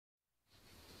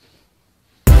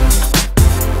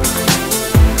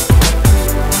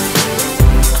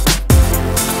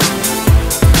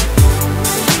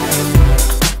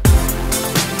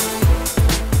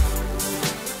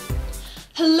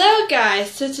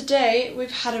So today we've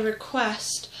had a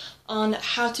request on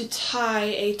how to tie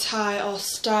a tie or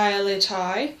style a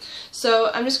tie. So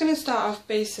I'm just going to start off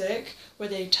basic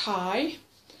with a tie.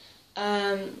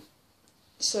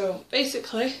 So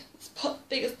basically, let's put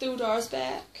the doodars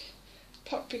back,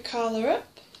 pop your collar up.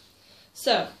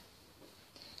 So,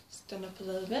 stand up a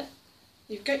little bit.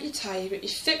 You've got your tie, you've got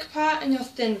your thick part and your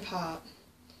thin part.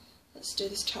 Let's do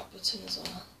this top button as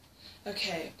well.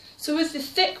 Okay, so with the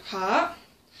thick part,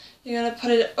 you're going to put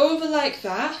it over like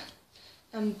that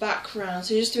and back round.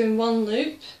 So you're just doing one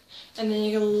loop and then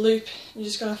you're going to loop, you're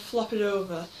just going to flop it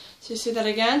over. So you see that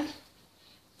again?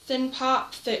 Thin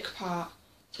part, thick part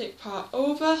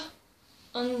over,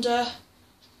 under,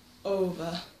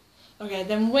 over. Okay,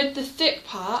 then with the thick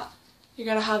part, you're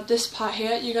going to have this part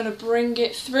here, you're going to bring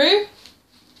it through.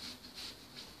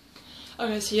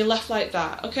 Okay, so you're left like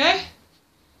that, okay?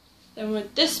 Then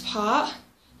with this part,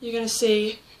 you're going to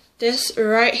see this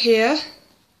right here.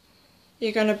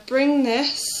 You're going to bring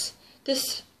this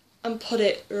and put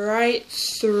it right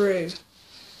through.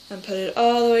 And put it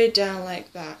all the way down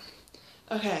like that.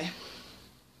 Okay.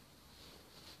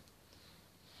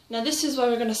 Now this is where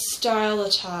we're going to style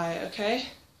a tie, okay?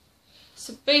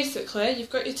 So basically, you've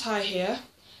got your tie here.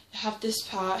 You have this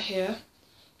part here.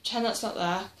 Pretend that's not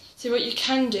there. So what you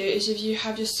can do is if you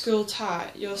have your school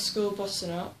tie, your school button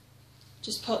up,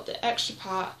 just put the extra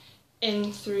part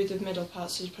in through the middle part,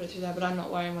 so you put it through there, but I'm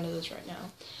not wearing one of those right now.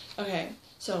 Okay,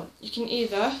 so you can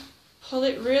either pull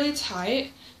it really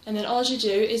tight, and then all you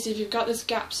do is if you've got this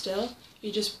gap still,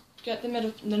 you just get the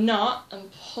middle, the knot,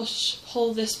 and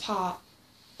pull this part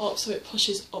up so it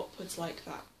pushes upwards like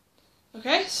that.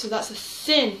 Okay, so that's a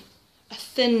thin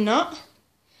knot.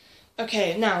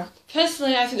 Okay, now,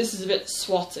 personally I think this is a bit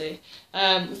swatty.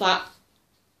 Like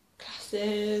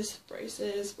glasses,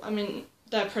 braces, I mean,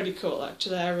 they're pretty cool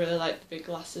actually. I really like the big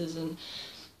glasses, and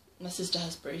my sister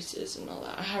has braces and all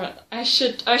that. I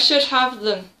should have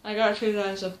them. I got to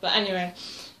and stuff, but anyway.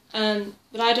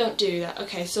 But I don't do that.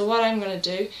 Okay, so what I'm going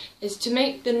to do is to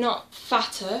make the knot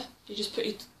fatter, you just put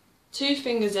your 2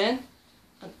 fingers in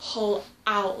and pull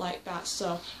out like that.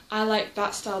 So I like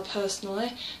that style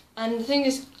personally. And the thing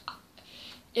is,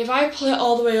 if I pull it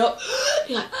all the way up,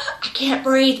 you're like, I can't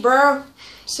breathe, bro.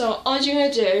 So all you're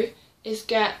going to do is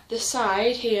get the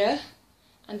side here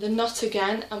and the knot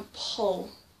again and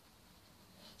pull.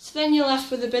 So then you're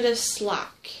left with a bit of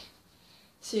slack.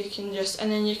 So you can just,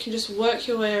 and then you can just work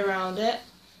your way around it,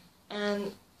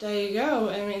 and there you go.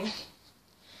 I mean,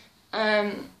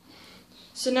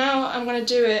 so now I'm going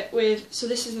to do it with, so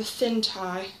this is a thin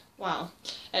tie. Well,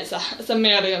 it's a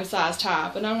medium sized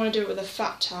tie, but now I'm going to do it with a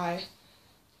fat tie,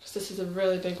 because this is a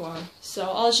really big one. So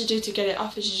all you do to get it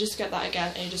off is you just get that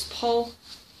again, and you just pull,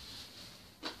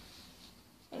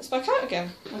 and it's back out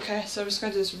again. Okay, so I'm just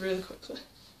going to do this really quickly.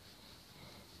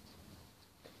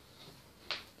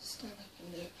 Stand up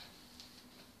and do it.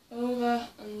 Over,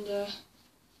 under,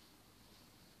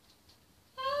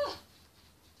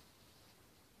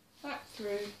 back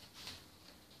through,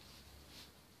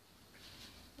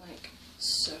 like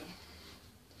so.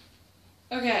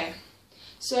 Okay,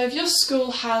 so if your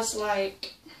school has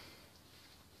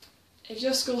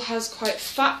quite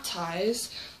fat ties,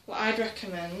 what I'd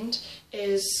recommend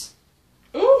is,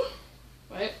 ooh,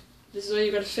 wait, this is where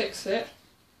you've got to fix it.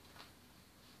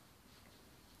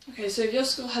 Okay, so if your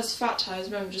school has fat ties,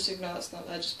 remember, just ignore that's not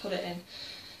there, just put it in.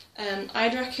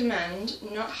 I'd recommend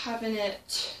not having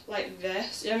it like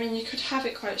this. I mean, you could have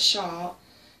it quite short.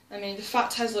 I mean, the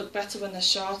fat ties look better when they're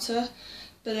shorter,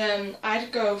 but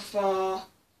I'd go for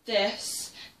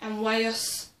this, and where your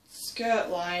skirt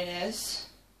line is,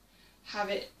 have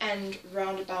it end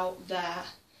round about there.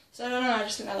 So I don't know, I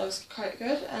just think that looks quite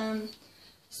good.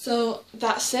 So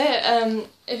that's it.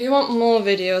 If you want more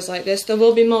videos like this, there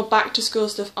will be more back to school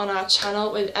stuff on our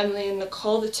channel with Emily and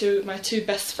Nicole, my two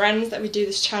best friends that we do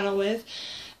this channel with.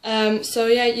 So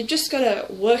yeah, you've just got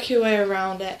to work your way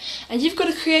around it, and you've got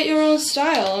to create your own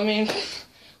style. I mean,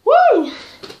 woo!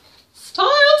 Style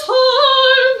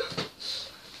time!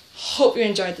 Hope you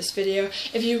enjoyed this video.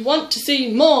 If you want to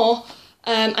see more,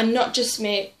 and not just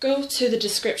me, go to the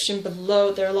description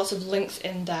below. There are lots of links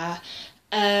in there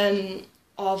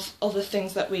of other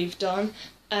things that we've done.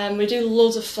 We do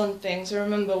loads of fun things.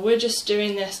 Remember, we're just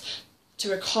doing this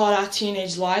to record our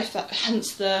teenage life,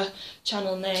 hence the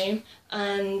channel name,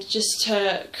 and just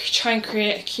to try and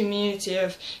create a community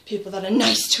of people that are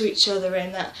nice to each other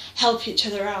and that help each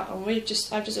other out. And I've just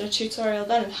done a tutorial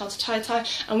then on how to tie a tie,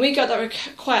 and we got that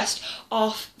request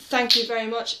off, thank you very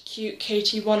much, Cute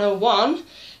Katie 101.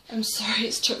 I'm sorry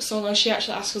it's took so long. She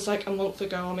actually asked us like a month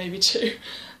ago or maybe 2,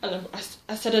 and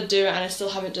I said I'd do it and I still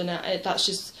haven't done it. That's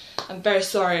just, I'm very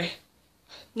sorry.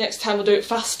 next time we'll do it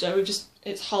faster.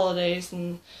 It's holidays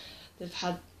and they've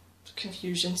had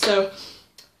confusion. So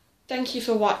thank you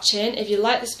for watching. If you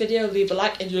like this video, leave a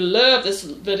like. If you love this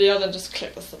video, then just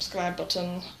click the subscribe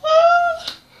button.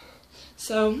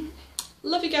 So,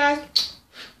 love you guys.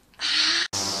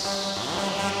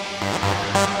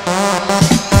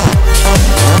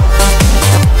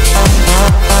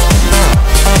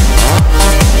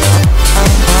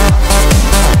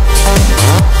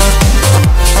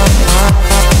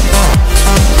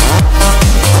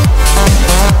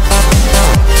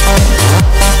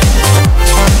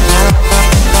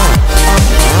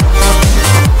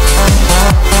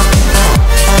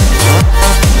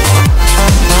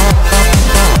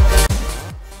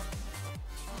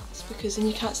 Because then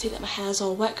you can't see that my hair's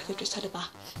all wet because I've just had a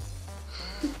bath.